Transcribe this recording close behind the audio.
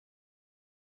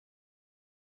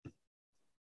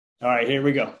All right, here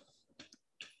we go.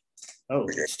 Oh,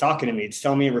 it's talking to me. It's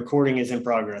telling me recording is in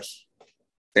progress.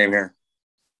 Same here.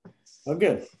 Oh,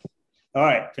 good. All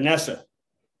right, Vanessa.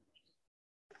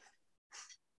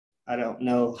 I don't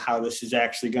know how this is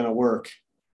actually going to work.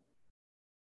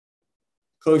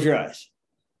 Close your eyes.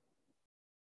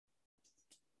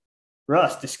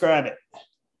 Russ, describe it.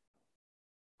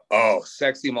 Oh,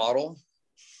 sexy model.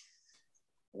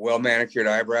 Well manicured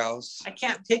eyebrows. I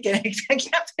can't pick it. I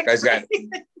can't pick Guy's got,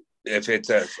 if it's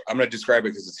I'm going to describe it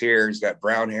because it's here. He's got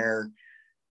brown hair,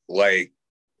 like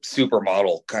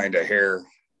supermodel kind of hair.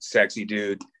 Sexy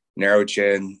dude, narrow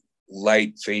chin,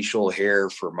 light facial hair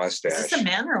for mustache. Is this a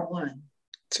man or a woman?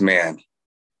 It's a man.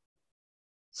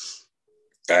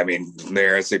 I mean,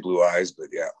 there I say blue eyes, but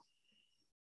yeah.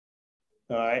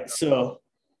 All right, so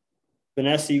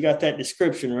Vanessa, you got that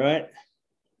description, right?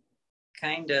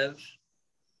 Kind of.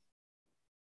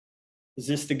 Is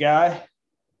this the guy?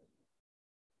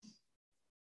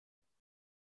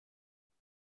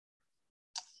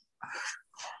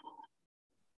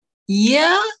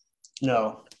 Yeah.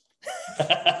 No.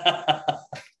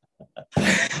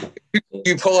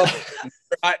 You pull up,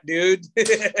 hot dude.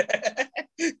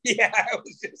 Yeah, I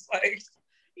was just like,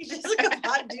 He just like a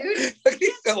hot dude.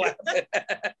 he's still laughing.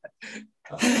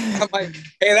 I'm like,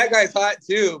 hey, that guy's hot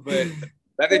too, but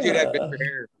that dude had bigger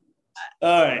hair.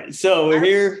 All right, so we're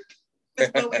here.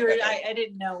 I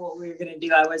didn't know what we were gonna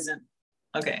do. I wasn't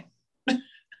okay.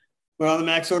 We're on the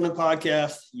Max Ordnance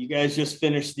podcast. You guys just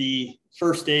finished the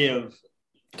first day of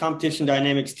Competition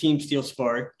Dynamics Team Steel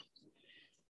Sparring.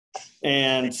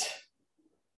 And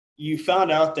you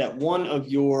found out that one of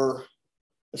your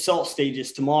assault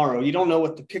stages tomorrow, you don't know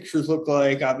what the pictures look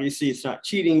like. Obviously, it's not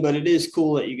cheating, but it is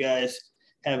cool that you guys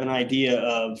have an idea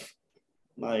of,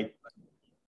 like,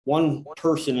 one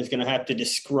person is going to have to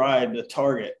describe the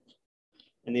target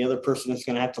and the other person is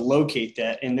going to have to locate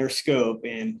that in their scope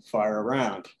and fire a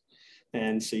round.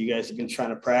 And so you guys have been trying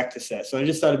to practice that. So I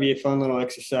just thought it'd be a fun little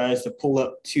exercise to pull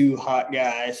up two hot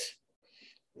guys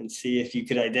and see if you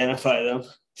could identify them.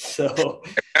 So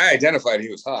I identified he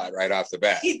was hot right off the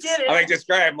bat. He did it. I like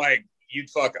describe like you'd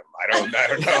fuck him. I don't know.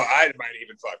 I might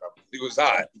even fuck him. He was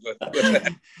hot. But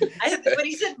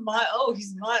he said, it's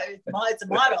a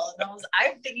model. And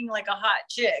I'm thinking like a hot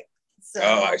chick. So,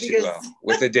 I should go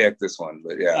with a dick, this one,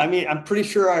 but yeah. I mean, I'm pretty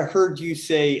sure I heard you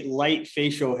say light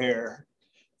facial hair.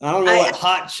 I don't know what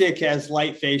hot chick has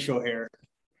light facial hair.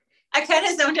 I kind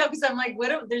of zoned out because I'm like,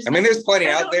 what? There's plenty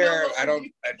out there. I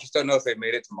just don't know if they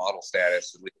made it to model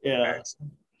status. Yeah.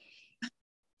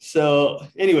 So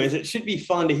anyways, it should be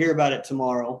fun to hear about it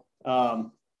tomorrow. I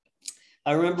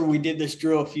remember we did this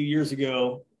drill a few years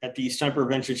ago at the Sniper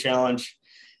Adventure Challenge,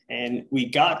 and we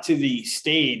got to the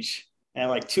stage at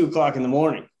like 2:00 in the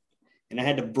morning, and I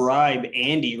had to bribe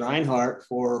Andy Reinhardt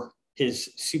for his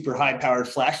super high powered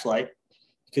flashlight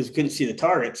because we couldn't see the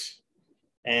targets.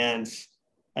 And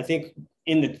I think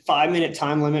in the 5-minute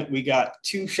time limit, we got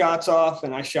 2 shots off,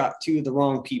 and I shot 2 of the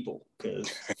wrong people because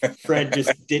Fred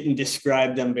just didn't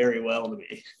describe them very well to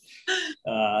me.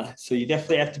 So you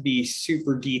definitely have to be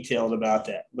super detailed about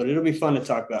that, but it'll be fun to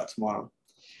talk about tomorrow.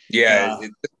 Yeah,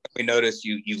 we noticed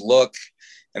you look,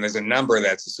 and there's a number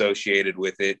that's associated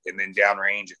with it, and then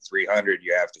downrange at 300,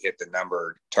 you have to hit the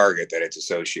number target that it's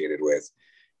associated with.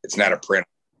 It's not a print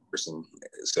person,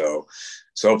 so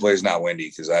hopefully it's not windy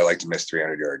because I like to miss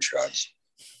 300-yard shots.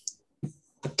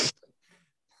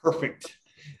 Perfect.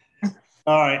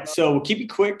 All right, so we'll keep it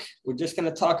quick. We're just going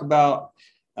to talk about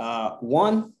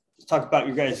talk about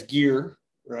your guys' gear,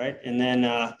 right? And then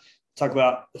talk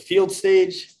about the field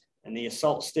stage and the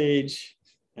assault stage.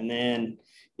 And then,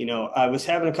 I was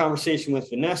having a conversation with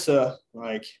Vanessa,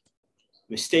 like,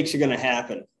 mistakes are going to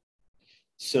happen.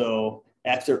 So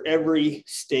after every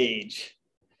stage,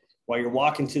 while you're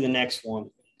walking to the next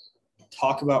one,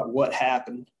 talk about what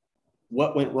happened,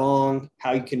 what went wrong,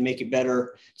 how you can make it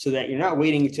better, so that you're not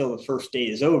waiting until the first day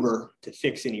is over to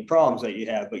fix any problems that you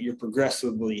have, but you're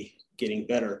progressively getting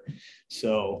better.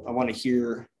 So I want to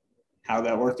hear how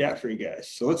that worked out for you guys.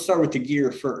 So let's start with the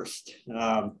gear first.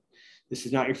 This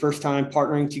is not your first time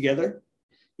partnering together.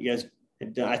 You guys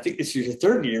have done, I think this is your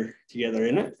 3rd year together,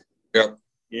 isn't it? Yep.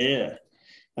 Yeah.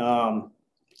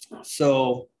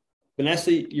 So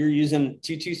Vanessa, you're using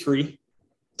 223.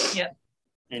 Yep.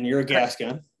 And you're a gas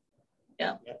gun.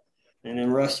 Yeah. And then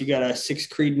Russ, you got a 6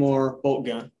 Creedmoor bolt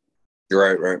gun.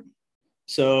 You're right.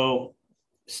 So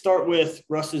start with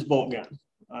Russ's bolt gun.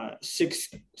 6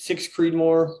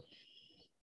 Creedmoor.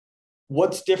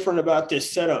 What's different about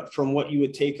this setup from what you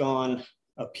would take on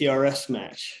a PRS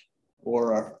match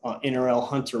or an NRL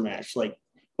Hunter match? Like,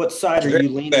 what side are you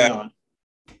leaning on?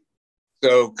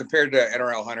 So compared to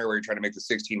NRL Hunter, where you're trying to make the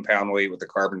 16-pound weight with the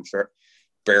carbon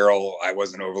barrel, I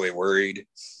wasn't overly worried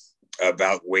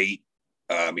about weight,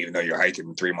 even though you're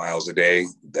hiking 3 miles a day,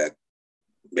 that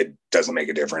it doesn't make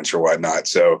a difference or whatnot.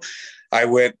 So I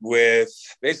went with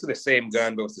basically the same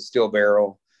gun, but with the steel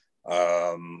barrel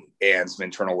and some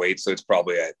internal weight. So it's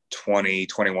probably at 20,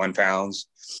 21 pounds.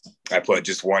 I put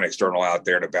just one external out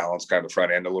there to balance kind of the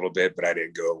front end a little bit, but I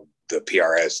didn't go the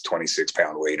PRS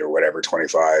 26-pound weight or whatever,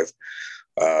 25.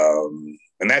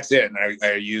 And that's it. And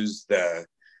I used the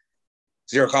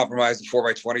Zero Compromise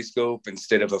 4x20 scope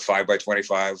instead of a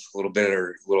 5x25, a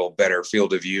little better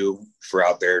field of view for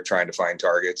out there trying to find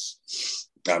targets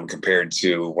compared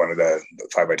to one of the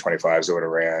 5x25s I would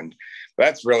have ran. But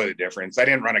that's really the difference. I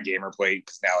didn't run a gamer plate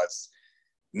because now it's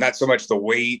not so much the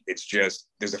weight. It's just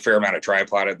there's a fair amount of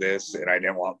tripod of this, and I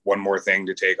didn't want one more thing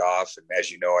to take off. And as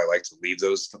you know, I like to leave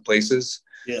those places.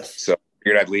 Yes. So I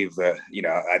figured I'd leave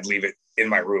it in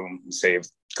my room and save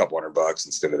a couple $100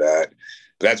 instead of that.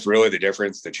 But that's really the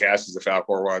difference. The chassis is the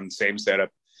Falkor one, same setup.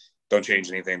 Don't change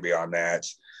anything beyond that.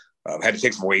 Had to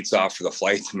take some weights off for the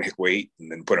flight to make weight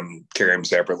and then carry them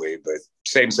separately. But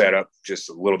same setup, just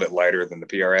a little bit lighter than the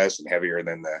PRS and heavier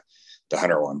than the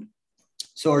Hunter one.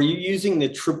 So are you using the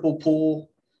triple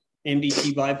pull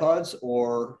MDT bipods,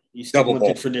 or you stick with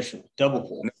the traditional double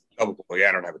pull? No, double pull. Yeah,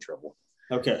 I don't have a triple.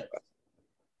 Okay.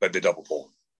 But the double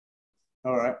pull.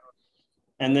 All right.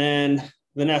 And then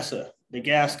Vanessa, the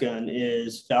gas gun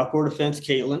is Falkor Defense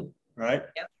Caitlin, right?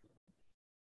 Yep.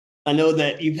 I know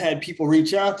that you've had people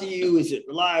reach out to you. Is it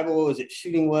reliable? Is it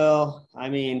shooting well? I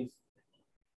mean,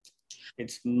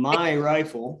 it's my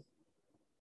rifle,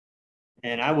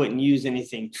 and I wouldn't use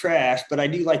anything trash, but I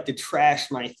do like to trash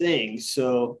my things.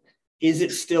 So is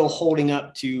it still holding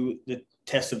up to the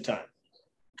test of time?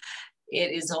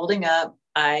 It is holding up.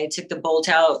 I took the bolt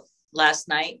out last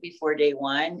night before day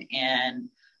one and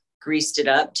greased it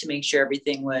up to make sure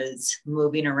everything was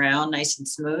moving around nice and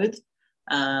smooth.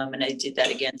 And I did that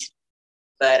again,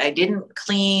 but I didn't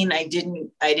clean. I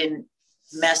didn't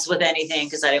mess with anything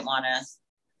because I didn't want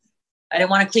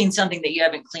to clean something that you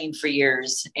haven't cleaned for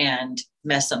years and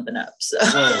mess something up. So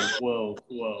whoa.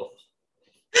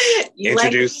 You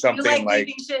introduce something you like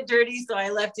leaving shit dirty, so I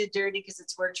left it dirty because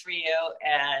it's worked for you,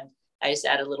 and I just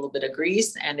add a little bit of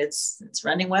grease, and it's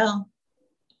running well.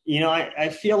 You know, I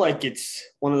feel like it's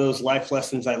one of those life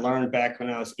lessons I learned back when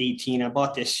I was 18. I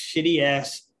bought this shitty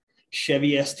ass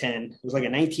Chevy S10. It was like a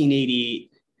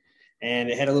 1988, and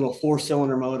it had a little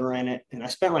 4-cylinder motor in it. And I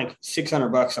spent like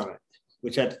 $600 on it,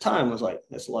 which at the time was like,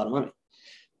 that's a lot of money.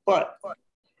 But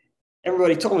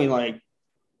everybody told me, like,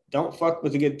 don't fuck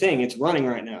with a good thing. It's running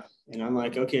right now. And I'm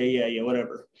like, okay, yeah,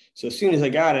 whatever. So as soon as I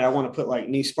got it, I want to put like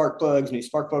new spark plugs, new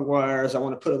spark plug wires. I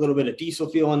want to put a little bit of diesel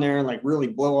fuel in there and like really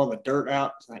blow all the dirt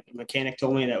out. Like the mechanic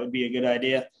told me that would be a good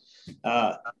idea.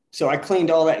 So I cleaned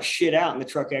all that shit out, and the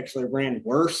truck actually ran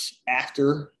worse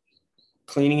after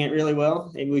cleaning it really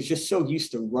well. It was just so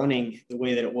used to running the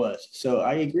way that it was. So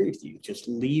I agree with you. Just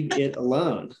leave it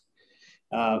alone.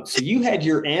 So you had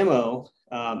your ammo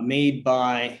made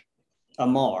by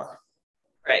Amarr.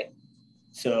 Right.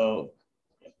 So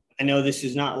I know this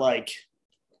is not like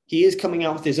he is coming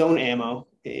out with his own ammo.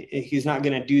 He's not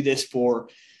going to do this for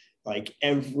like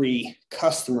every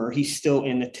customer. He's still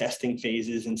in the testing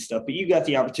phases and stuff, but you got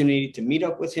the opportunity to meet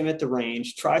up with him at the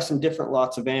range, try some different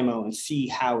lots of ammo and see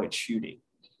how it's shooting.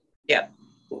 Yeah.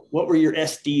 What were your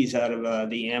SDs out of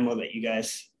the ammo that you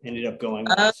guys ended up going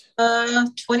with?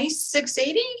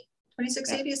 2680.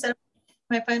 2680 is that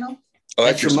my final? Oh,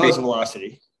 that's your muzzle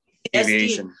velocity.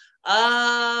 Aviation.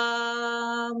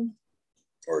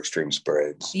 Or extreme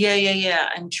spreads. Yeah.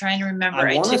 I'm trying to remember.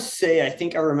 I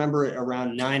think I remember it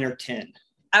around 9 or 10.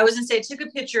 I was gonna say I took a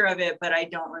picture of it, but I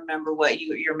don't remember what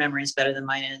your memory is better than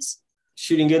mine is.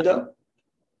 Shooting good though?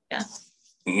 Yeah.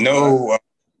 No,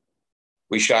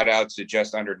 we shot out to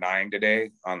just under 9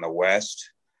 today on the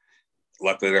west.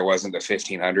 Luckily, there wasn't a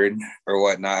 1500 or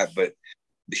whatnot, but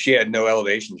she had no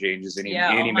elevation changes.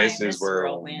 Any misses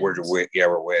were wind.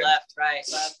 Left, right.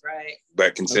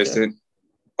 But consistent.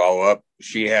 Follow up.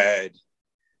 She had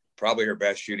probably her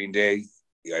best shooting day,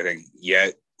 I think,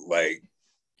 yet. Like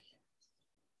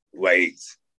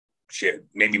she had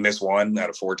maybe missed 1 out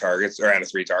of 4 targets or out of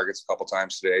 3 targets a couple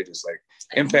times today. Just like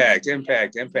impact.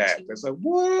 It's like,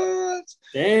 what?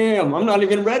 Damn, I'm not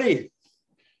even ready.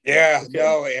 Yeah, okay.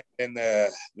 No, and the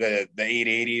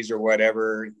 880s or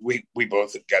whatever, we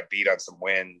both got beat on some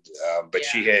wind, but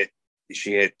yeah.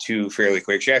 She hit 2 fairly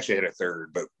quick. She actually hit a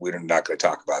 3rd, but we're not going to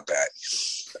talk about that.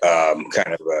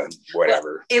 Kind of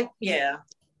whatever. Yeah.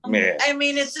 I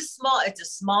mean, it's a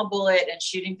small bullet, and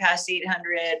shooting past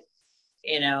 800,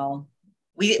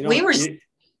 We were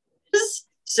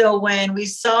so when we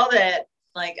saw that,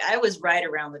 like I was right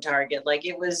around the target, like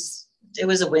it was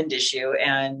a wind issue,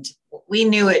 and we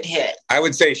knew it hit. I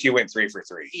would say she went 3 for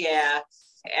 3. Yeah.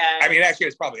 And I mean, actually,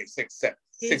 it's probably six,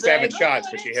 seven shots,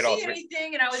 but she hit all 3.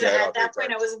 Anything, and I was at that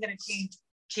point, I wasn't going to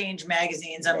change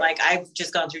magazines. I'm like, I've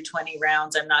just gone through 20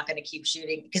 rounds. I'm not going to keep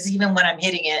shooting, because even when I'm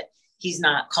hitting it, he's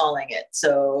not calling it.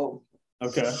 So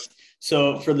okay.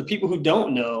 So for the people who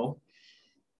don't know,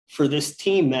 for this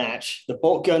team match, the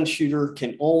bolt gun shooter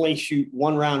can only shoot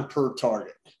 1 round per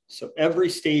target. So every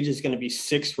stage is going to be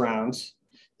 6 rounds,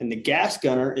 and the gas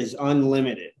gunner is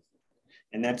unlimited.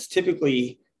 And that's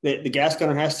typically the gas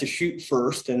gunner has to shoot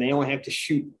first, and they only have to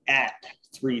shoot at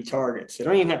 3 targets. They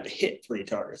don't even have to hit 3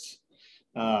 targets.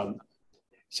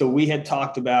 So we had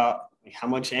talked about how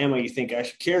much ammo you think I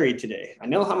should carry today. I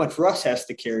know how much Russ has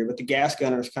to carry, but the gas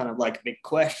gunner is kind of like a big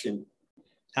question.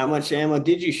 How much ammo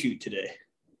did you shoot today?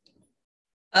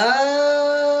 20,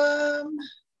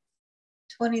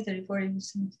 30, 40,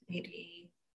 80,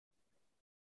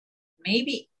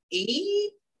 maybe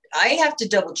 8. I have to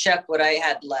double check what I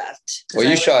had left. Well,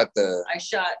 I shot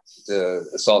the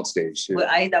assault stage too.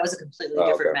 That was a completely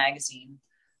different magazine.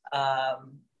 I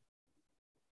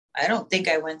don't think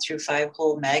I went through 5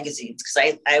 whole magazines,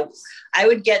 because I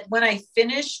would get, when I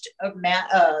finished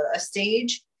a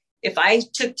stage, if I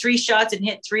took 3 shots and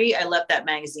hit 3, I left that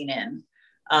magazine in.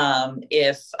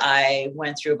 If I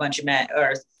went through a bunch of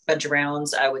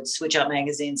rounds, I would switch out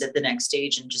magazines at the next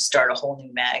stage and just start a whole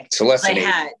new mag. So less than 8,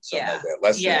 I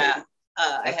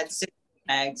had 6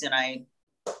 mags, and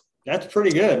that's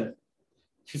pretty good.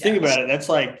 If you think about it, that's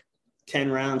like 10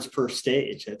 rounds per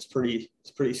stage. It's pretty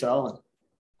solid.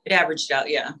 It averaged out,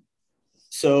 yeah.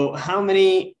 So how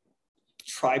many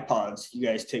tripods do you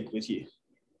guys take with you?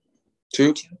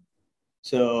 2.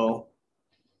 So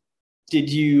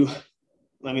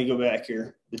let me go back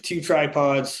here. The 2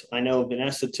 tripods, I know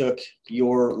Vanessa took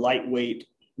your lightweight,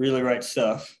 really right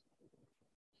stuff.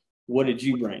 What did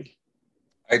you bring?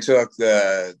 I took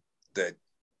the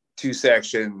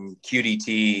 2-section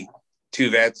QDT 2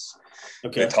 vets,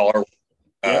 the taller.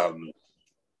 Yep.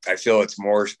 I feel it's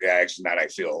more, actually not I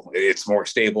feel, it's more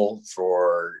stable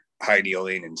for high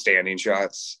kneeling and standing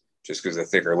shots, just because of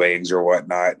thicker legs or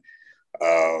whatnot.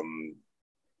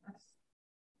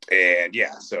 And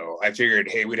yeah, so I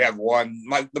figured, hey, we'd have one.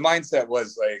 The mindset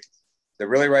was like the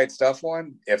really right stuff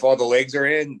one. If all the legs are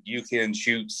in, you can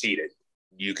shoot seated.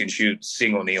 You can shoot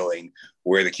single kneeling,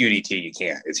 where the QDT you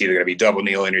can't. It's either going to be double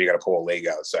kneeling or you got to pull a leg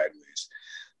out sideways.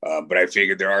 But I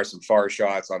figured there are some far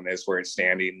shots on this where it's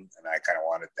standing, and I kind of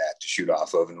wanted that to shoot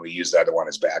off of, and we used the other one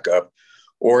as backup.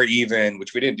 Or even,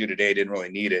 which we didn't do today, didn't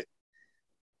really need it.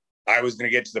 I was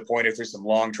going to get to the point, if there's some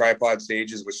long tripod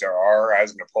stages, which there are, I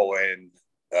was going to pull in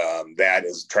that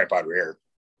as tripod rear.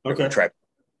 Okay.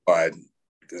 Tripod,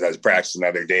 because I was practicing the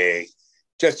other day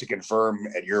just to confirm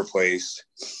at your place.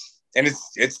 And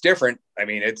it's different. I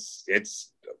mean,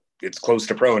 it's close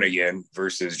to prone again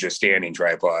versus just standing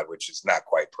tripod, which is not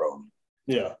quite prone.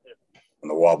 Yeah. On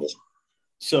the wobble.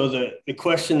 So the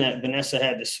question that Vanessa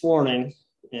had this morning,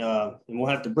 and we'll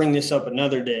have to bring this up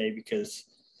another day, because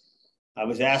I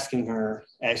was asking her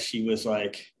as she was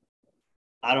like,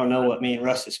 I don't know what me and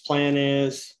Russ's plan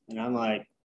is. And I'm like,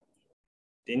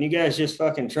 didn't you guys just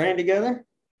fucking train together?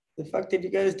 The fuck did you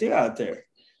guys do out there?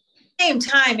 Same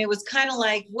time, it was kind of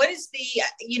like, what is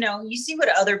you see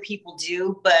what other people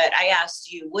do, but I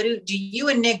asked you, do you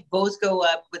and Nick both go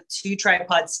up with 2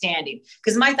 tripods standing?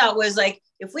 Because my thought was like,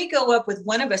 if we go up with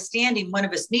one of us standing, one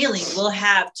of us kneeling, we'll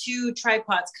have 2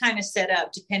 tripods kind of set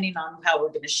up depending on how we're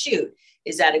going to shoot.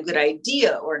 Is that a good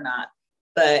idea or not?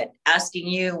 But asking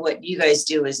you what you guys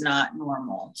do is not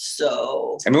normal.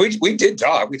 So I mean, we did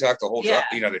talk. We talked the whole drive,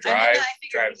 the drive. I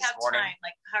figured we have time.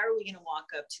 Like, how are we going to walk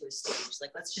up to a stage?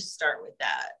 Like, let's just start with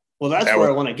that. Well, that's where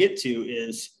I want to get to,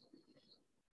 is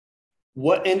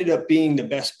what ended up being the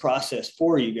best process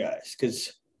for you guys.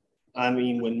 Because, I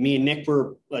mean, when me and Nick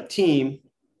were a team,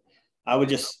 I would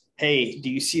just, hey, do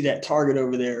you see that target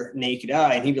over there naked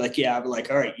eye? And he'd be like, yeah. I'd be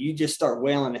like, all right, you just start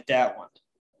wailing at that one.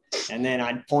 And then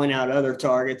I'd point out other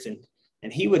targets,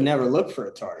 and he would never look for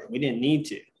a target. We didn't need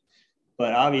to.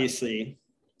 But obviously,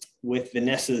 with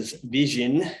Vanessa's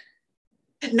vision.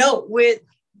 No, with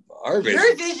our vision.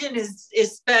 Your vision is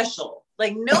special.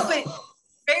 Like, nobody,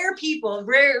 rare people,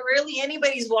 rarely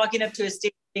anybody's walking up to a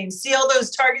stage and see all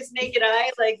those targets naked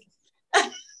eye. Like,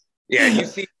 yeah, you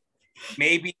see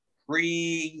maybe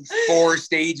 3-4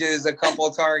 stages, a couple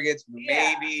of targets,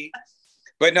 maybe.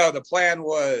 But no, the plan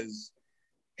was,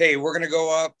 hey, we're going to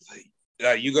go up.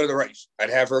 You go to the right.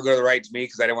 I'd have her go to the right to me,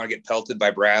 because I didn't want to get pelted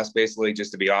by brass, basically,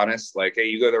 just to be honest. Like, hey,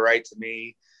 you go to the right to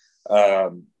me.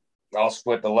 I'll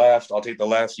split the left. I'll take the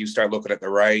left. You start looking at the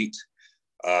right.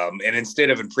 And instead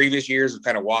of in previous years of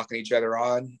kind of walking each other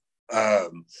on,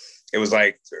 it was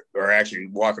like, or actually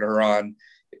walking her on,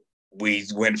 we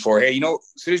went for, hey,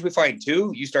 as soon as we find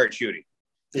 2, you start shooting.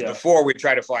 Yeah. Before we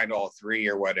try to find all 3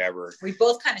 or whatever. We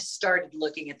both kind of started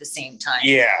looking at the same time.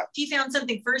 Yeah. If he found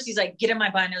something first, he's like, get in my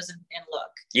binos and look.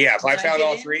 Yeah. If I found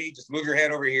all 3, just move your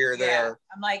head over here, there.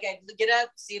 I'm like, I get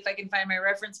up, see if I can find my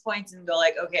reference points and go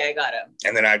like, okay, I got him.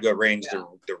 And then I'd go range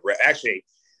actually,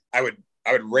 I would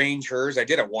range hers. I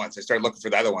did it once. I started looking for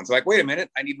the other ones. I'm like, wait a minute,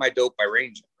 I need my dope by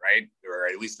ranging, right? Or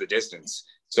at least the distance.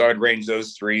 So I'd range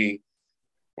those 3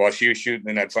 while she was shooting,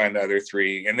 and I'd find the other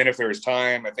 3. And then if there was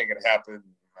time, I think it happened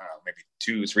maybe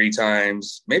 2, 3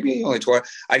 times, maybe only twice.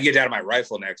 I'd get down to my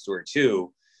rifle next to her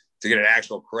too, to get an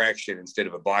actual correction instead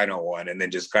of a bino one, and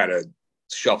then just kind of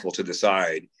shuffle to the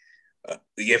side.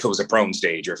 If it was a prone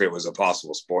stage or if it was a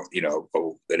possible sport, if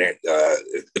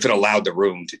it allowed the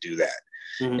room to do that.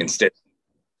 Mm-hmm. Instead,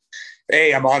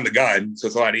 hey, I'm on the gun, so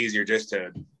it's a lot easier just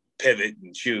to pivot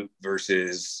and shoot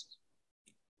versus,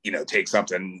 take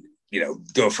something,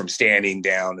 go from standing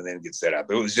down and then get set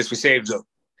up. It was just,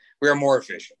 we were more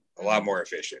efficient, a lot more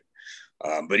efficient.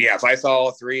 But yeah, if I saw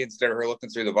all 3 instead of her looking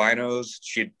through the binos,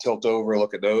 she'd tilt over,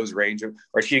 look at those, range them,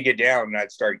 or she'd get down and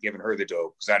I'd start giving her the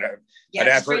dope.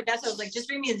 That's what I was like, just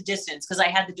bring me the distance, because I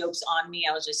had the dopes on me.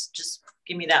 I was just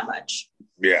give me that much.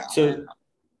 Yeah. So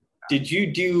did you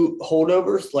do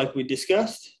holdovers like we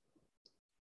discussed?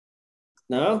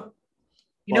 No?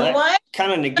 You know what?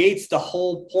 Kind of negates the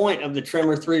whole point of the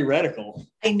Tremor 3 reticle.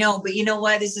 I know, but you know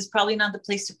what? This is probably not the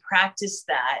place to practice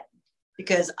that,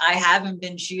 because I haven't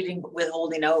been shooting with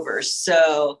holding over.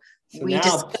 So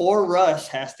poor Russ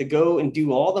has to go and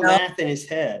do all the math in his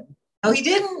head. Oh, he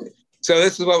didn't. So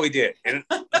this is what we did. And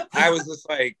I was just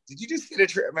like, did you just get a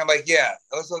trip? I'm like, yeah.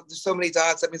 I was like, there's so many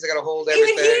dots. That means I got to hold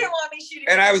everything. Even he didn't want me shooting.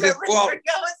 And I was just,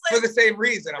 for the same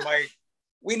reason. I'm like,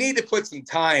 we need to put some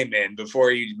time in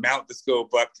before you mount the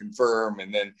scope up, confirm,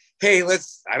 and then, hey,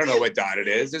 I don't know what dot it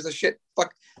is. There's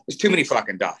there's too many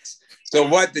fucking dots. So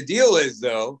what the deal is,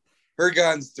 though, her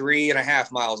gun's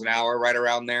 3.5 miles an hour, right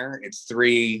around there. It's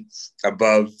 3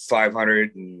 above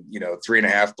 500 and,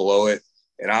 3.5 below it.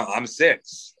 And I'm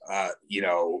 6,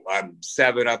 I'm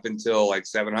 7 up until like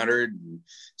 700.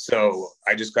 So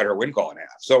I just cut her wind call in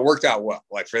half. So it worked out well.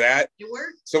 Like for that. It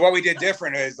worked. So what we did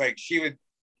different is like, she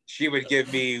would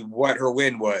give me what her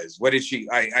win was. What did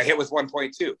I hit with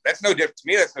 1.2. That's no different to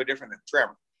me. That's no different than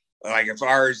Tremor. Like if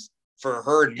ours for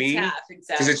her and me,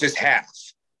 because it's just half.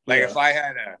 Like if I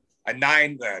had a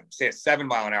 9, say a 7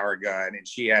 mile an hour gun and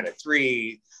she had a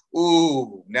 3,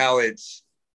 now it's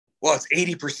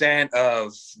 80%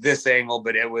 of this angle,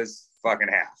 but it was fucking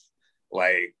half.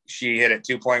 Like she hit at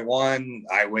 2.1,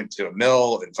 I went to a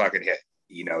mill and fucking hit,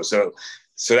 so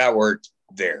that worked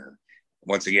there.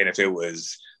 Once again, if it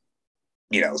was,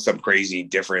 some crazy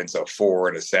difference of 4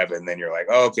 and a 7, then you're like,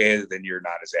 oh, okay, then you're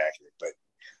not as accurate. But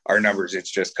our numbers,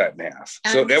 it's just cut in half.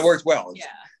 So that worked well. Yeah.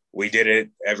 We did it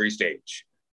every stage.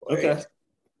 Okay.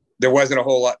 There wasn't a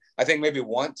whole lot. I think maybe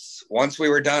once we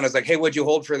were done, I was like, hey, what'd you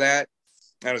hold for that?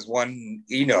 That was one,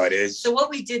 it is. So what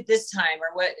we did this time,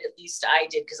 or what at least I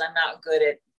did, because I'm not good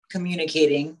at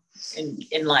communicating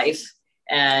in life.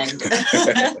 And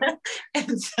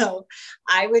and so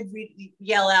I would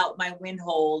yell out my wind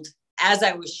hold as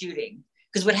I was shooting.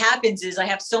 Because what happens is I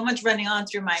have so much running on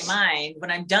through my mind.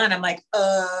 When I'm done, I'm like,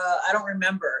 I don't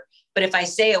remember. But if I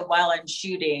say it while I'm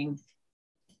shooting,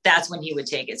 that's when he would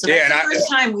take it. So that's the first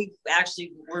time we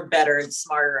actually were better and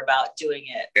smarter about doing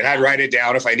it. And I'd write it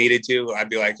down if I needed to. I'd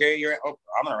be like, hey, I'm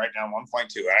going to write down 1.2.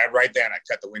 And I'd write that and I'd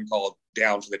cut the wind call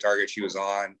down for the target she was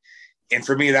on. And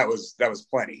for me, that was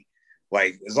plenty.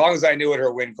 Like, as long as I knew what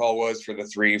her wind call was for the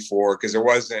 3, 4, because it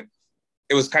was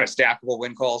kind of stackable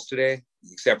wind calls today,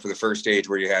 except for the first stage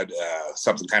where you had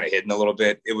something kind of hidden a little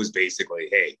bit. It was basically,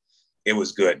 hey, it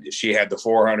was good. If she had the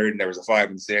 400 and there was a 5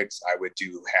 and 6, I would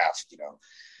do half,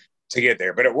 to get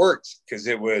there. But it worked because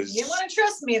it was. You didn't want to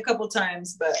trust me a couple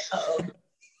times, but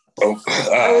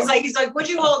I was like, he's like, what'd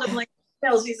you hold? I'm like,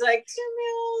 mils. He's like, 2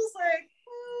 mils. Like,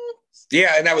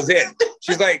 yeah, and that was it.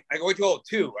 She's like, I go, what'd you hold?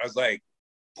 2. I was like,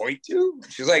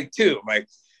 0.2. She's like, 2. I'm like,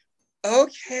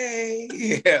 okay,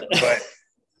 yeah, but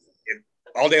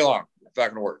all day long.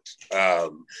 Fucking worked. I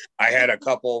had a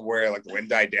couple where like the wind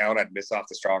died down, I'd miss off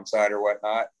the strong side or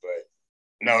whatnot, but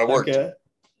no, it worked. Okay.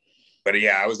 But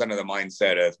yeah, I was under the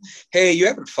mindset of, hey, you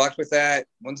haven't fucked with that.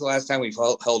 When's the last time we've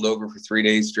held over for 3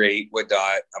 days straight? What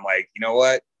dot? I'm like, you know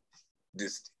what?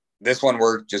 This one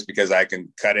worked just because I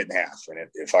can cut it in half, and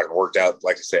it fucking worked out.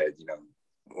 Like I said,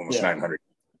 almost 900.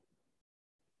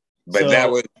 But that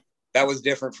was that was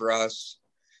different for us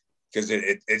because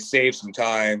it saved some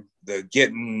time. The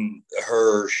getting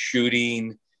her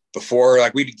shooting before,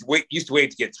 like we used to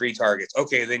wait to get 3 targets.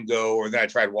 Okay, then go, or then I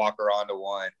tried walk her onto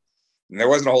one. And there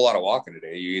wasn't a whole lot of walking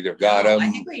today. You either got them. I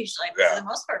think we usually, for the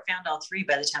most part, found all 3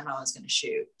 by the time I was going to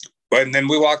shoot. But and then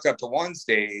we walked up to one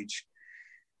stage,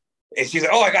 and she's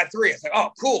like, "Oh, I got 3." I was like,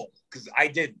 "Oh, cool," because I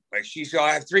didn't. Like she said,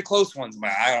 "I have 3 close ones." I'm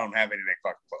like, I don't have anything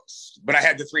fucking close, but I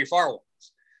had the 3 far ones.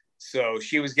 So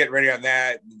she was getting ready on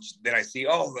that. Then I see,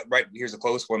 oh, right here's a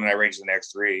close one, and I ranged the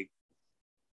next 3,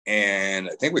 and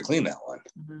I think we cleaned that one.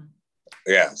 Mm-hmm.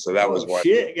 Yeah, so that was one.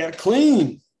 Shit, got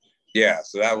clean. Yeah,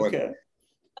 so that one.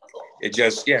 It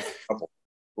just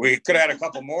we could have had a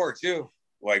couple more too.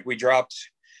 Like we dropped.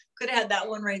 Could have had that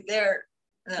one right there.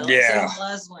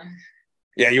 Last one.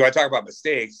 Yeah, you want to talk about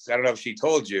mistakes? I don't know if she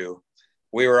told you.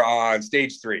 We were on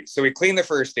stage 3, so we cleaned the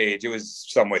first stage. It was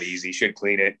somewhat easy. Should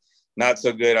clean it. Not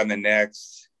so good on the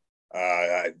next.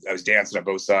 I was dancing on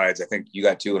both sides. I think you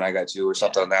got 2 and I got 2 or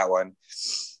something on that one.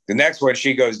 The next one,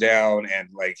 she goes down and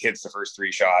like hits the first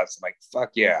 3 shots. I'm like,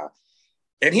 fuck yeah.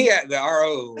 And he had the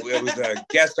RO, it was a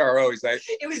guest RO. He's like,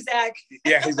 it was Zach.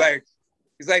 Yeah, he's like,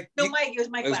 no, Mike, it was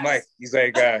Mike. It was Mike. He's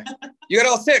like, you got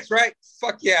all 6, right?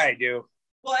 Fuck yeah, I do.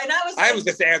 Well, and I was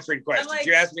just answering questions. Like,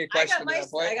 you asked me a question.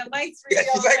 I got my 3. Yeah,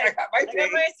 she's like, I got my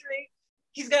 3.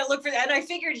 He's got to look for that. And I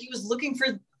figured he was looking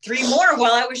for 3 more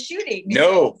while I was shooting.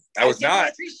 No, I was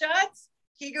not. 3 shots.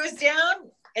 He goes down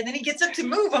and then he gets up to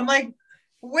move. I'm like,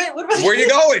 what about where are you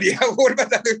going? Yeah, what about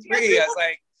the other 3? I was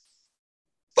like,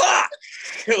 fuck.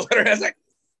 Literally, I was like,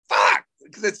 fuck.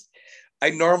 Because I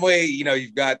normally,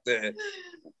 you've got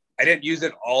I didn't use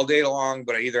it all day long,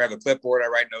 but I either have a clipboard, I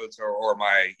write notes, or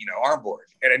my, arm board.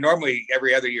 And I normally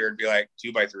every other year it'd be like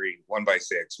 2x3,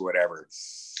 1x6, whatever.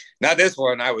 Not this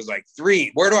one. I was like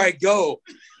 3. Where do I go?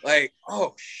 Like,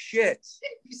 oh shit.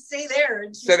 You stay there.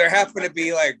 So there happened to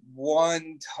be like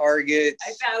 1 target.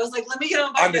 I was like, let me get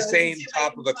on the same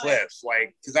top of the cliff,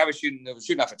 like because I was shooting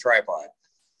off a tripod.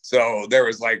 So there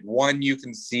was like 1 you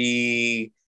can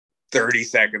see 30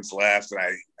 seconds left, and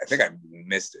I think I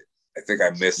missed it. I think I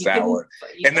missed that one.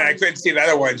 And then I couldn't see the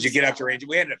other ones. You get up to range.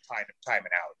 We ended up timing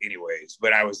out anyways.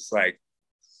 But I was like,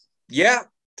 yeah,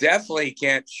 definitely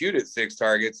can't shoot at 6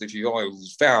 targets if you only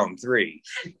found 3.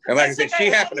 And like I said, she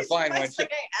happened to find one.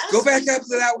 Go back up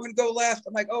to that one, go left.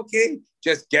 I'm like, okay.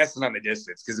 Just guessing on the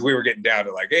distance because we were getting down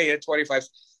to like, hey, at 25.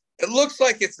 It looks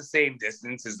like it's the same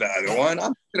distance as the other one.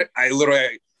 I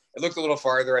looked a little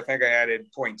farther. I think I added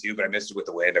 0.2, but I missed it with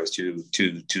the wind. I was too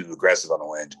aggressive on the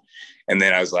wind. And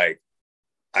then I was like,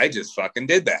 I just fucking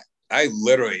did that. I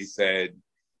literally said,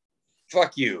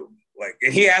 fuck you. Like,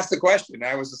 and he asked the question. And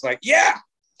I was just like, yeah.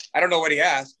 I don't know what he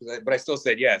asked, but I still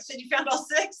said yes. Said you found all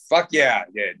 6? Fuck yeah,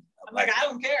 I did. I'm like, I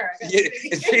don't care. Yeah,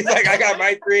 and she's like, I got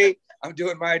my 3. I'm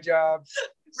doing my job.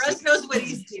 Russ knows what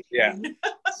he's doing. Yeah.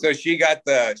 So she got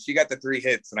the 3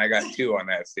 hits, and I got 2 on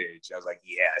that stage. I was like,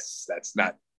 yes, that's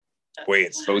not the way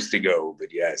it's supposed to go, but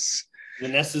yes.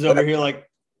 Vanessa's over here like,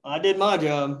 I did my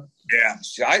job. Yeah,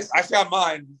 I found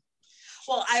mine.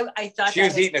 Well, I thought she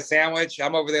was eating a sandwich.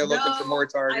 I'm over there looking for more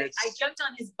targets. I jumped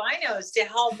on his binos to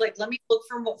help. Like, let me look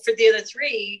for the other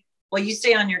 3 while you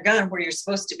stay on your gun where you're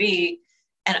supposed to be.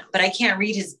 But I can't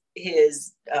read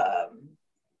his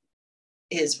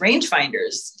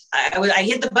rangefinders. I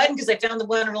hit the button because I found the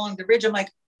one along the ridge. I'm like,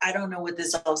 I don't know what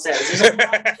this all says. There's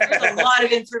a lot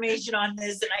of information on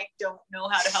this, and I don't know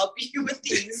how to help you with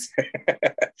these.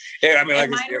 Yeah, I mean, like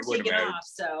mine were taken off,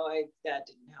 so that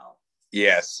didn't help.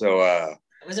 Yeah, so I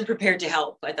wasn't prepared to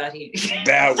help. I thought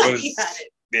that was he had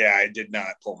it. Yeah, I did not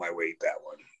pull my weight that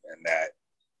one, and that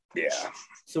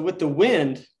So with the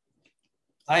wind,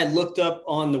 I had looked up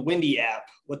on the Windy app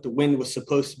what the wind was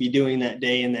supposed to be doing that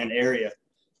day in that area.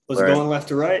 Was it going left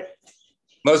to right?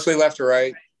 Mostly left to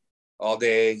right all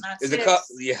day. Is it not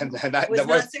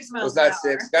 6 miles an hour.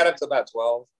 6. Got up to about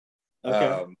 12.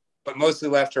 Okay. But mostly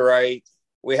left to right.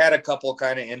 We had a couple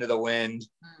kind of into the wind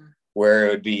where it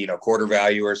would be, quarter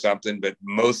value or something, but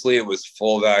mostly it was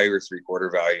full value or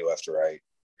 3/4 value left to right.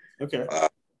 Okay.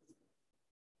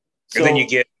 And then you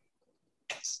get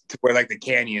to where like the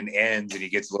canyon ends and he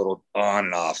gets a little on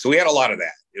and off. So we had a lot of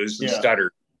that. It was some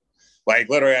stutter. Like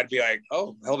literally I'd be like,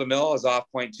 oh, Hilda Mill is off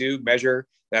 0.2 measure.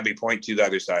 That'd be 0.2 the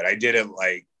other side. I did it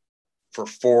like for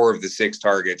 4 of the 6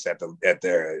 targets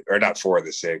or not 4 of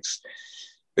the 6.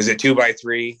 Is it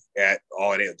 2x3 at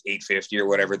all at 850 or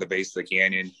whatever, the base of the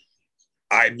canyon?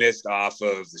 I missed off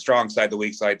of the strong side, the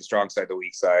weak side, the strong side, the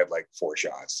weak side, like 4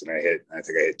 shots. And I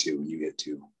think I hit 2 and you hit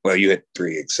 2. Well, you hit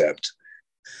 3 except.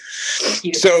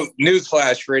 So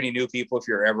newsflash for any new people, if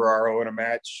you're ever RO in a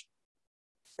match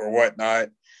or whatnot,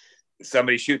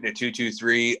 somebody shooting a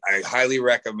 223, I highly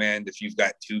recommend, if you've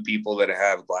got two people that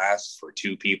have glass, for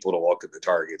two people to look at the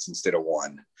targets instead of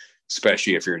one,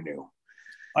 especially if you're new.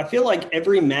 I feel like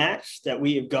every match that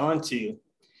we have gone to,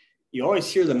 you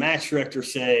always hear the match director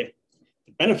say,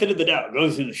 the benefit of the doubt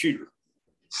goes to the shooter.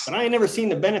 But I ain't never seen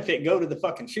the benefit go to the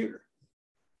fucking shooter.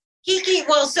 He's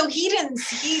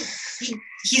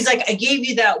like, I gave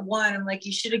you that one. I'm like,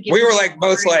 you should have given We were like,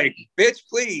 most like, bitch,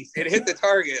 please. It hit the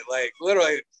target. Like,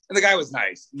 literally. And the guy was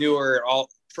nice. Newer, all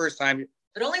first time.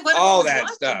 But only one all of them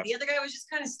was that watching. stuff. The other guy was just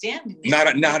kind of standing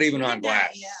there. Not even on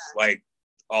glass. Yeah. Like,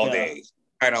 all day.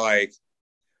 Kind of like,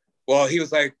 well, he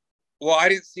was like, well, I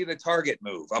didn't see the target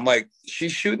move. I'm like,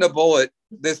 she's shooting a bullet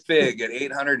this big at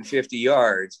 850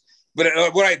 yards. But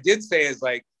what I did say is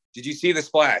like, did you see the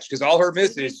splash? Because all her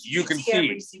misses, you can see.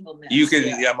 Every single miss. You can.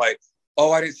 Yeah. I'm like,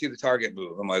 oh, I didn't see the target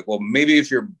move. I'm like, well, maybe if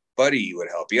your buddy would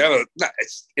help you.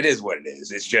 It is what it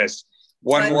is. It's just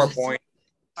one more point.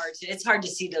 It's hard to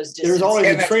see those distances. There's always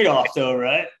a trade-off, though,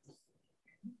 right?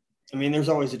 I mean, there's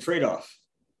always a trade-off.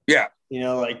 Yeah. You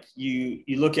know, like you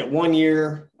look at 1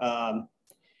 year.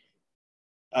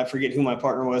 I forget who my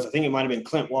partner was. I think it might have been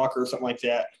Clint Walker or something like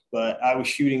that. But I was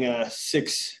shooting a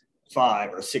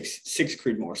 6.5 or 6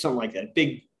 Creedmoor, something like that.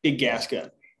 Big gas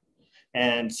gun.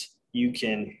 And you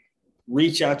can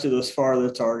reach out to those farther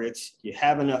targets. You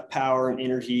have enough power and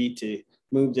energy to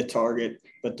move the target.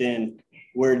 But then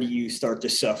where do you start to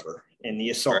suffer? In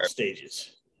the assault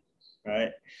stages,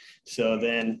 right? So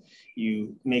then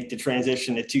you make the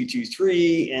transition to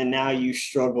 223, and now you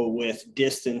struggle with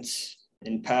distance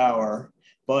and power,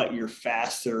 but you're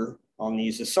faster on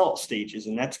these assault stages.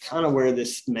 And that's kind of where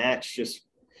this match just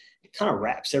kind of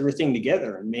wraps everything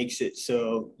together and makes it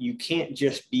so you can't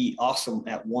just be awesome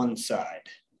at one side,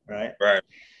 right? Right.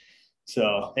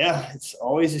 So, yeah, it's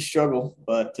always a struggle,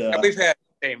 but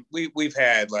we've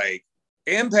had like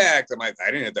impact. I'm like,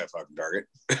 I didn't hit that fucking target.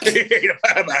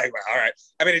 I'm like, all right.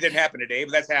 I mean, it didn't happen today,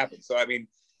 but that's happened. So, I mean,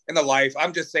 in the life,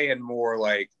 I'm just saying more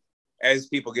like as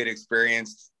people get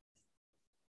experienced,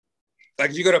 like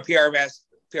if you go to a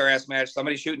PRS match,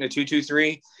 somebody shooting a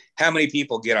 223, how many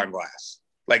people get on glass?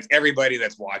 Like everybody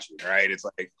that's watching, right? It's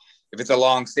like, if it's a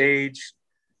long stage.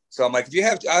 So I'm like,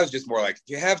 I was just more like, if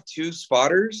you have two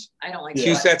spotters, I don't like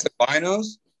two sets of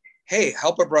binos, hey,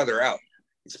 help a brother out.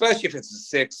 Especially if it's a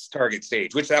 6 target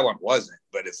stage, which that one wasn't,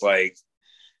 but it's like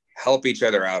help each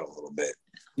other out a little bit.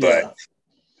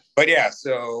 But yeah,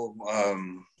 so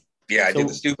I did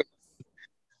the stupid.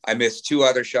 I missed 2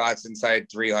 other shots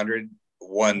inside 300.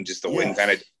 One just the wind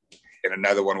kind of, and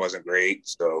another one wasn't great.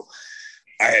 So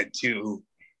I had 2,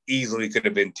 easily could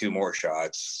have been 2 more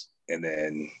shots, and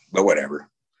then, but whatever.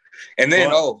 And then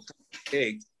I was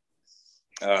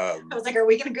like, are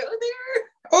we gonna go there?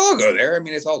 Oh, I'll go there. I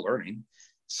mean, it's all learning.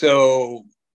 So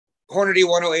Hornady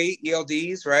 108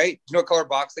 ELDs, right? You know what color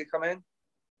box they come in?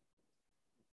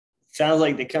 Sounds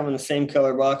like they come in the same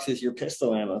color box as your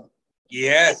pistol ammo.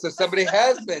 Yes. So somebody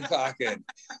has been talking.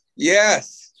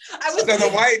 Yes. So the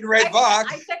white and red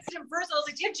box. I texted him first. I was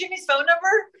like, do you have Jimmy's phone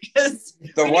number? Because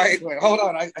the white. Hold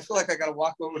on. I feel like I got to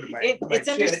walk over to my. It's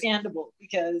understandable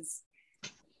because.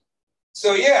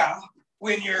 So yeah,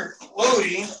 when you're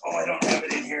loading, I don't have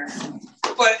it in here.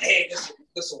 But hey, this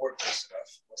will work this stuff.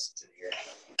 Listen to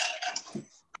here.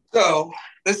 So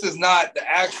this is not the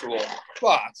actual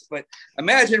box, but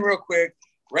imagine real quick,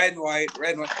 red and white,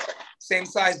 same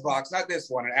size box, not this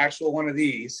one, an actual one of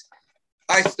these.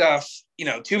 I stuff,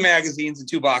 2 magazines and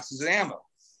 2 boxes of ammo.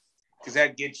 Because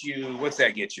that gets you, what's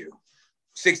that get you?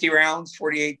 60 rounds,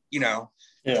 48,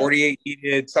 48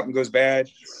 needed, something goes bad.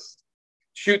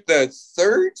 Shoot the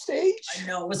 3rd stage?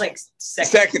 No, it was like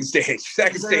second stage.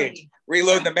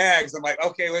 Reload the mags. I'm like,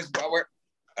 okay,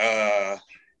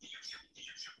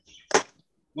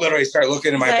 literally start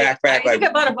looking in my backpack. I think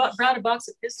I brought a box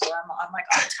of pistol. I'm like,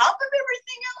 on top of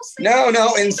everything No,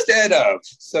 else? instead of.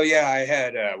 So yeah, I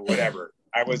had whatever.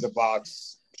 I was a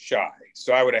box shy.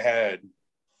 So I would have had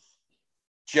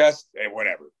just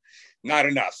whatever. Not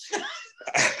enough.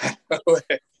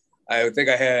 I think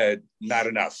I had not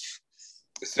enough.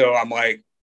 So I'm like,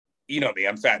 you know me,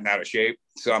 I'm fat and out of shape.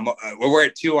 So we're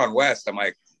at 2 on West. I'm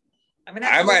like,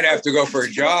 I might have to go for a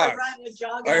jog.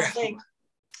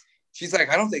 She's like,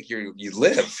 I don't think you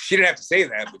live. She didn't have to say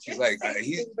that, but she's like,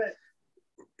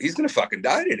 he's gonna fucking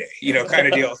die today, kind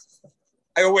of deal.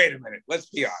 I go, wait a minute, let's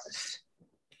be honest.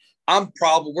 I'm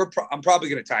probably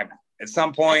gonna time out at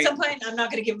some point. At some point, I'm not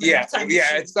gonna give him enough time. Yeah,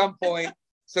 at some point.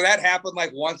 So that happened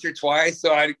like once or twice.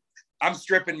 So I'm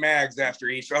stripping mags after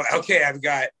each. Okay, I've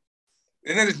got,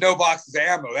 and then there's no boxes of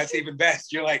ammo. That's even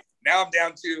best. You're like, now I'm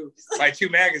down to my 2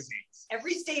 magazines.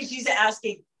 Every stage he's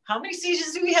asking, How many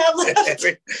stages do we have left?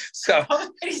 So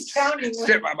somebody's counting.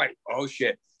 I'm like, oh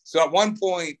shit. So at one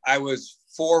point I was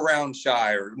 4 rounds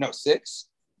shy, or no, 6.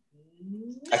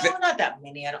 No, not that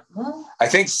many. I don't know. I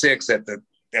think 6 at the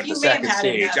second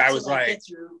stage. I was like,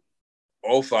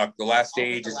 oh fuck, the last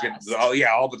stage is good. Oh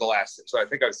yeah, all but the last. So I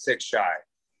think I was 6 shy.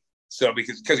 So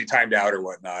because he timed out or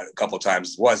whatnot a couple of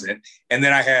times, wasn't. And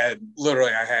then I had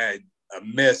a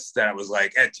miss that was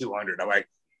like at 200. I'm like,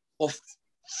 well,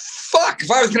 fuck, if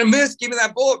I was gonna miss, give me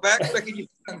that bullet back so I can use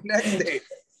it on the next day.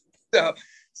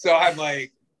 So I'm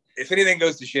like, if anything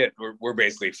goes to shit, we're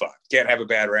basically fucked. Can't have a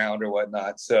bad round or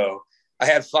whatnot. So I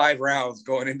had 5 rounds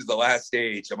going into the last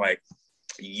stage. I'm like,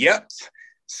 yep.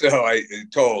 So I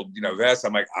told, Vess,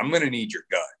 I'm like, I'm gonna need your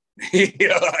gun.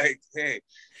 Like, hey,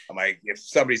 I'm like, if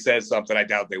somebody says something, I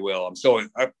doubt they will.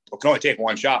 I can only take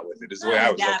 1 shot with it, is the way I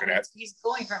was looking at it. He's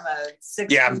going from a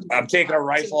 6. Yeah, I'm taking a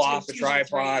rifle off the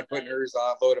tripod, putting hers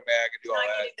on, load a mag, and do all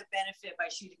that. I get the benefit by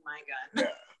shooting my gun.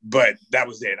 Yeah, but that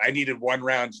was it. I needed 1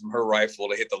 round from her rifle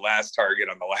to hit the last target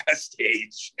on the last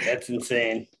stage. That's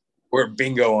insane. Or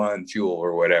bingo on fuel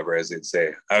or whatever, as they'd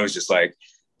say. I was just like,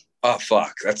 oh,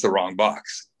 fuck, that's the wrong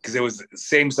box. Because it was the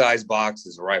same size box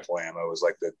as the rifle ammo. It was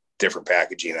like the different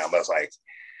packaging. I was like,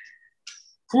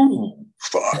 ooh,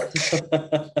 fuck.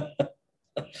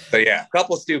 But yeah, a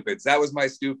couple of stupids. That was my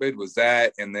stupid, was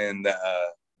that. And then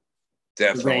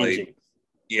definitely,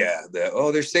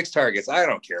 there's 6 targets. I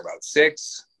don't care about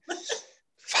 6.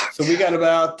 Fuck. So we got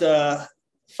about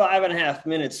 5.5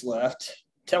 minutes left.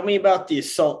 Tell me about the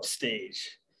assault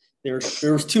stage. There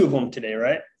was 2 of them today,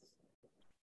 right?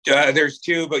 There's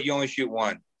 2, but you only shoot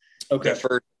 1. Okay. The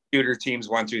first shooter teams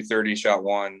 1 through 30 shot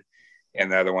 1,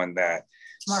 and the other one that.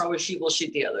 Tomorrow we'll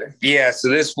shoot the other. Yeah, so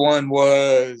this one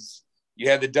was, you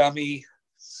had the dummy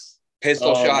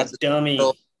pistol shots, dummy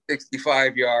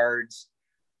 65 yards.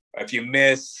 If you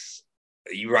miss,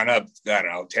 you run up, I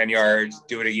don't know, 10 yards,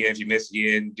 do it again. If you miss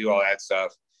again, do all that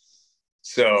stuff.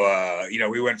 So,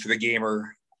 we went for the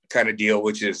gamer kind of deal,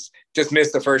 which is just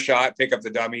miss the first shot, pick up the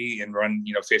dummy and run,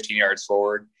 15 yards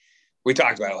forward. We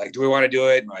talked about it, like, do we want to do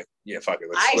it? And like, yeah, fuck it.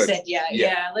 I said,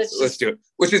 let's do it,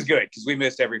 which is good because we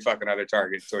missed every fucking other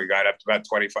target. So we got up to about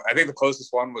 25. I think the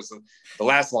closest one was the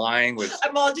last line was.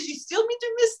 I'm all, did you still mean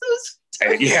to miss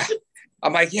those? Yeah.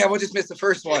 I'm like, yeah, we'll just miss the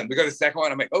first one. We go to the second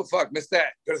one. I'm like, oh, fuck, missed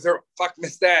that. Go to the third, fuck,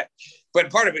 missed that.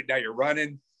 But part of it, now you're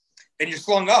running and you're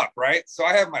slung up, right? So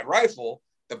I have my rifle,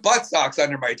 the buttocks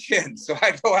under my chin. So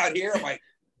I go out here, I'm like,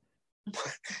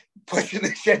 pushing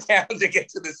the shit down to get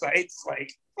to the sights,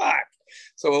 like, fuck.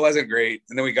 So it wasn't great.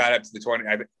 And then we got up to the 20,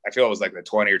 I feel it was like the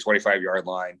 20 or 25 yard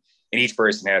line, and each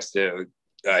person has to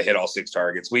hit all 6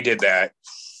 targets. We did that.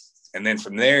 And then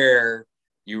from there,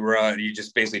 you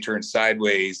just basically turn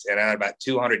sideways, and at about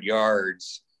 200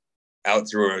 yards out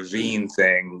through a ravine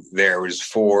thing, there was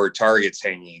 4 targets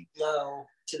hanging. Low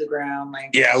to the ground.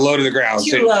 Low to the ground.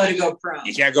 Too low to go prone.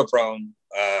 You can't go prone.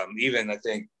 Even I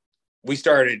think we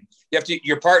started,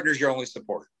 your partner's your only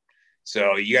support.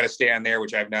 So you got to stand there,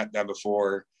 which I've not done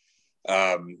before.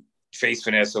 Face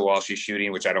Vanessa while she's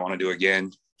shooting, which I don't want to do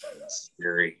again.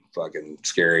 Scary, fucking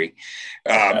scary.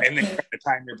 And then the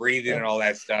time you're breathing and all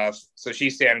that stuff. So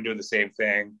she's standing doing the same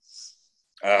thing.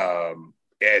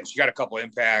 And she got a couple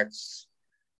impacts,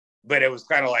 but it was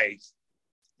kind of like,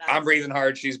 I'm breathing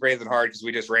hard, she's breathing hard because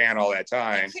we just ran all that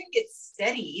time. I couldn't get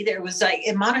steady either. It was like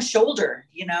I'm on a shoulder,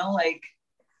 like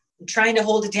I'm trying to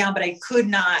hold it down, but I could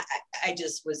not. I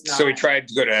just was not. So we tried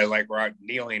to go to like we're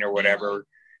kneeling or whatever.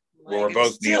 Where we're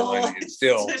both kneeling and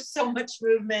still there's so much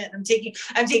movement. I'm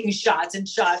taking shots and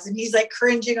shots, and he's like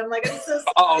cringing. I'm like, I'm so sorry.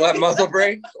 Oh, that muzzle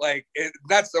break, like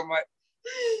not so much.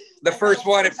 The first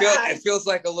one, it feels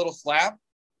like a little slap,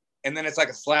 and then it's like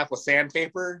a slap with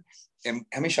sandpaper. And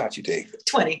how many shots you take?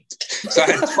 20. So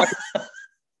I had 20.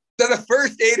 So the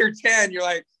first 8 or 10, you're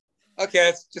like, okay,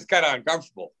 it's just kind of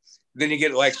uncomfortable. Then you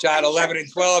get like shot 11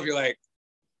 and 12, you're like,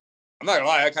 I'm not gonna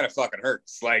lie, that kind of fucking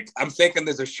hurts. Like I'm thinking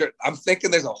there's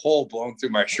a hole blown through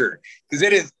my shirt because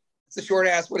it's a short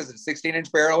ass. What is it?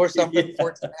 16-inch barrel or something? Yeah.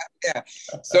 14, yeah.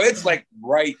 So it's like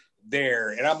right there,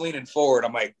 and I'm leaning forward.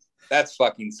 I'm like, that's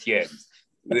fucking skin.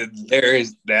 There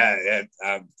is that.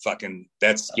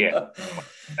 That's skin.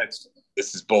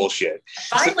 This is bullshit.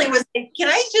 Finally, was like, can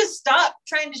I just stop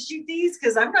trying to shoot these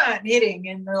because I'm not hitting?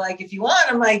 And they're like, if you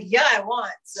want, I'm like, yeah, I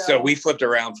want. So we flipped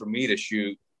around for me to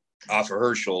shoot off of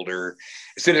her shoulder.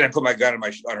 As soon as I put my gun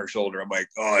on her shoulder, I'm like,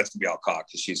 oh, it's gonna be all cocked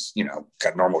because she's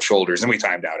got normal shoulders. And we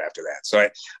timed out after that, so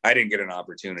I didn't get an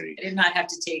opportunity. I did not have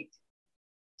to take.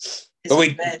 But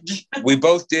we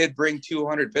both did bring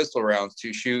 200 pistol rounds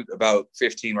to shoot about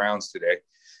 15 rounds today,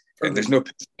 and there's no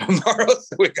pistol tomorrow,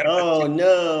 so we got. Oh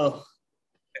no!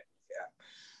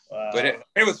 Wow. But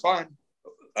it was fun.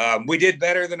 We did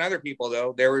better than other people,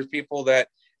 though. There was people that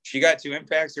she got 2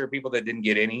 impacts. There were people that didn't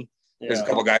get any. There's a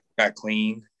couple guys that got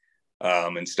clean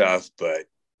and stuff, but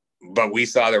we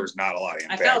saw there was not a lot of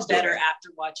impacts. I felt better after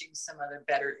watching some other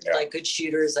like good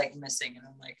shooters like missing, and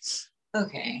I'm like,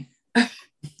 okay.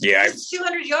 Yeah. It's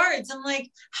 200 yards. I'm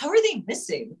like, how are they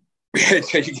missing?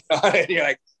 You're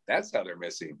like, that's how they're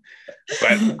missing.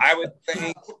 But I would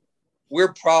think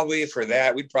we're probably for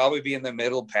that. We'd probably be in the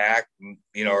middle pack,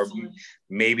 or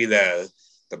maybe the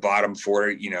bottom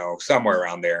 4, somewhere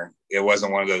around there. It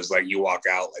wasn't one of those like you walk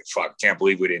out like, fuck, can't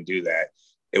believe we didn't do that.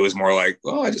 It was more like,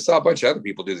 oh, I just saw a bunch of other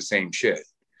people do the same shit.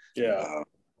 Yeah.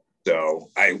 So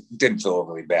I didn't feel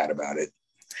overly bad about it.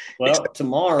 Well,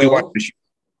 tomorrow.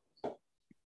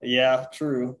 Yeah,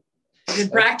 true. I've been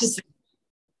practicing.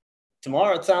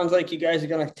 Tomorrow, it sounds like you guys are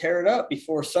going to tear it up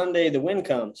before Sunday the wind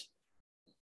comes.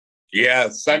 Yeah,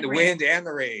 Sunday wind and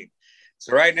the rain.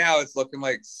 So right now it's looking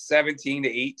like 17 to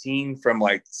 18 from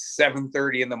like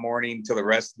 7:30 in the morning till the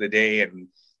rest of the day, and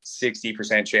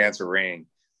 60% chance of rain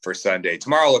for Sunday.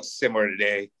 Tomorrow looks similar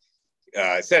today.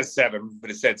 It says 7, but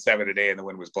it said 7 today, and the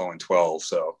wind was blowing 12.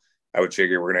 So I would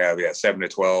figure we're going to have 7 to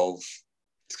 12.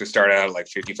 It's going to start out at like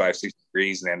 55, 60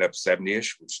 degrees and end up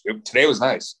 70-ish, which today was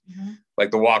nice. Mm-hmm.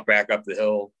 Like the walk back up the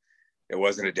hill, it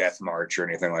wasn't a death march or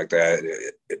anything like that.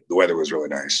 The weather was really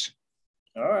nice.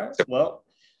 All right. Well,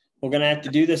 we're going to have to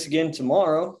do this again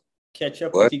tomorrow. Catch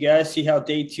up with you guys, see how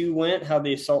day 2 went, how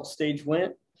the assault stage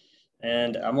went.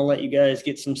 And I'm going to let you guys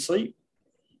get some sleep.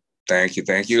 Thank you.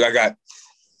 I got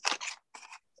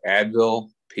Advil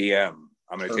PM.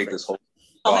 I'm going to take this whole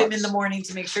Call him in the morning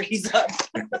to make sure he's up.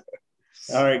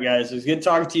 All right, guys. It was good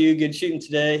talking to you. Good shooting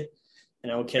today.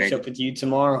 And I will catch up with you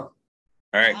tomorrow.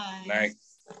 All right. Bye. Night.